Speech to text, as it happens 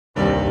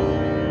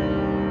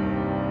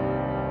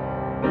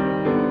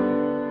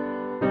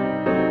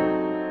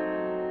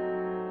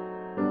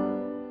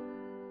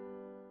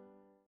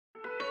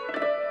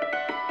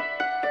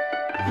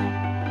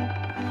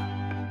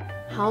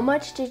How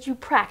much did you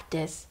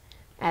practice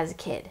as a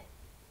kid?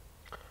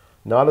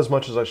 Not as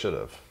much as I should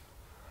have.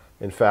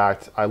 In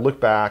fact, I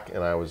look back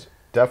and I was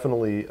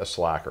definitely a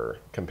slacker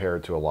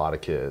compared to a lot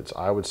of kids.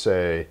 I would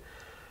say,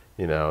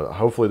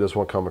 hopefully this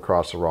won't come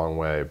across the wrong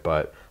way,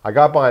 but I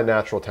got by a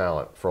natural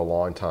talent for a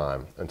long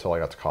time until I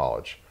got to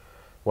college.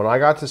 When I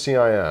got to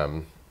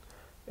CIM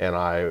and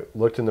I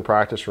looked in the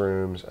practice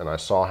rooms and I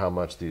saw how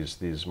much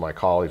these my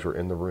colleagues were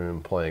in the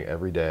room playing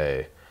every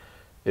day,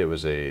 it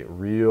was a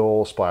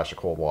real splash of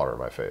cold water in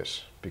my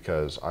face,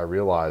 because I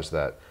realized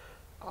that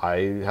I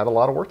had a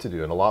lot of work to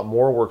do and a lot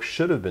more work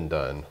should have been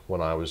done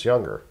when I was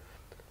younger.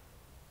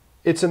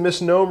 It's a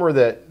misnomer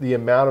that the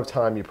amount of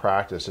time you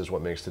practice is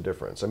what makes the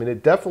difference. I mean,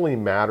 it definitely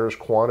matters.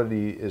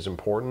 Quantity is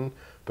important,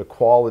 but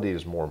quality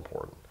is more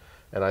important.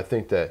 And I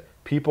think that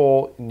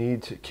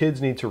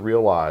kids need to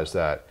realize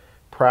that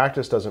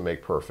practice doesn't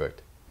make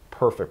perfect.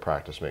 Perfect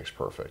practice makes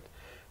perfect.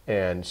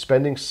 And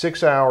spending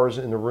 6 hours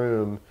in the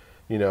room,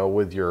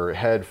 with your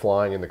head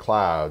flying in the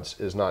clouds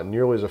is not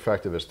nearly as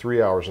effective as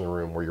 3 hours in the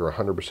room where you're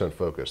 100%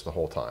 focused the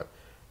whole time.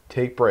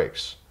 Take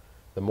breaks.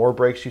 The more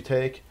breaks you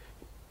take,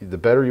 the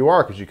better you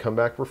are, because you come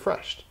back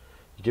refreshed.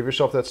 You give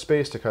yourself that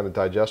space to kind of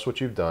digest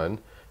what you've done,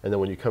 and then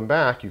when you come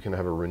back, you can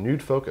have a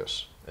renewed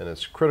focus, and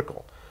it's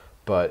critical.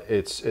 But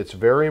it's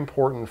very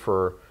important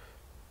for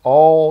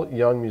all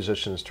young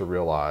musicians to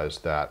realize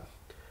that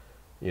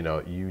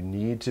you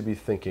need to be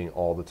thinking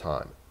all the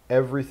time.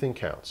 Everything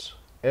counts.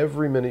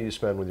 Every minute you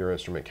spend with your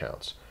instrument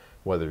counts.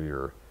 Whether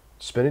you're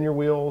spinning your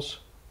wheels,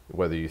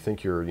 whether you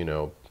think you're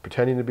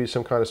pretending to be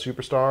some kind of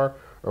superstar,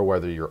 or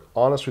whether you're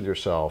honest with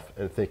yourself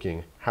and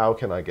thinking, how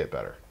can I get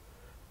better?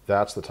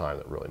 That's the time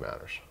that really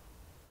matters.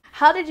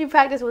 How did you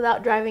practice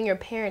without driving your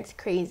parents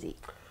crazy?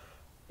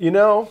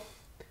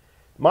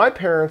 My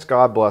parents,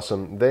 God bless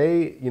them,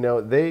 they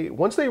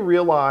once they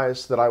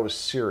realized that I was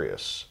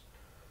serious,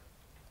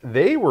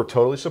 they were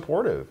totally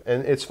supportive.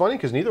 And it's funny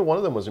because neither one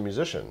of them was a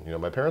musician.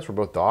 My parents were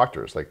both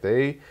doctors. Like,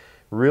 they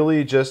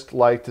really just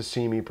liked to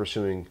see me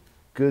pursuing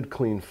good,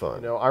 clean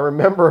fun. I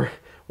remember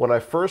when I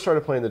first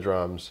started playing the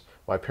drums,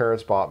 my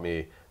parents bought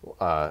me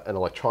an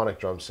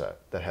electronic drum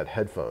set that had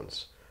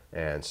headphones.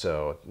 And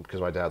so, because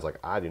my dad's like,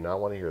 I do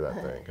not want to hear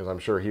that thing, because I'm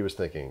sure he was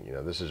thinking,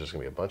 this is just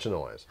going to be a bunch of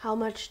noise. How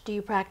much do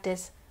you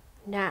practice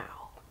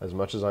now? As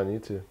much as I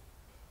need to.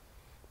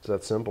 It's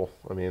that simple.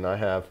 I mean,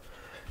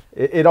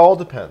 it all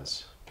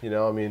depends.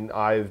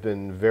 I've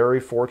been very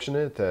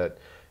fortunate that,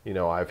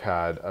 I've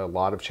had a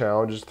lot of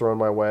challenges thrown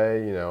my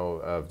way,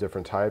 of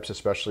different types,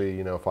 especially,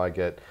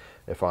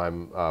 if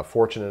I'm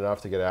fortunate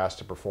enough to get asked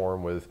to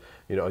perform with,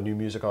 a new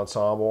music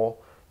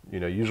ensemble.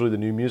 Usually the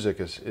new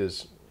music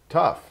is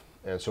tough,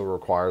 and so it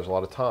requires a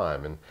lot of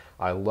time. And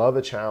I love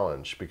a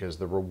challenge, because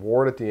the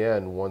reward at the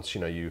end, once,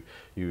 you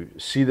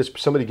see this,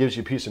 somebody gives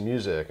you a piece of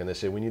music and they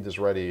say, we need this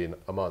ready in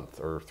a month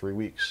or 3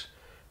 weeks.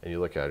 And you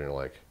look at it and you're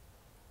like,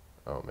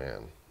 oh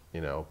man.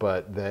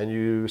 But then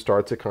you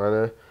start to kind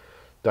of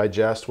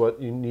digest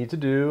what you need to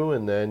do,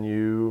 and then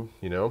you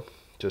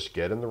just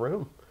get in the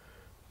room.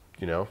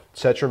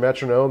 Set your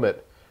metronome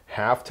at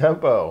half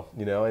tempo,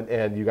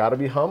 and you got to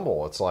be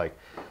humble. It's like,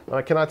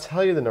 I cannot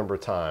tell you the number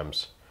of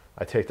times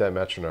I take that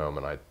metronome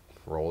and I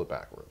roll it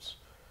backwards,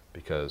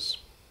 because,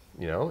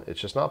 it's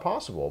just not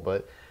possible.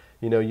 But,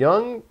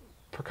 young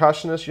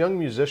percussionists, young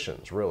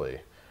musicians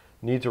really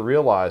need to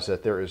realize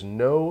that there is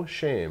no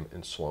shame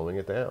in slowing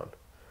it down.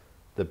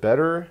 The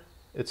better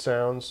it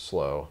sounds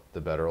slow,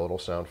 the better it'll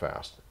sound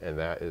fast. And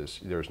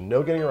there's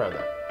no getting around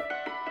that.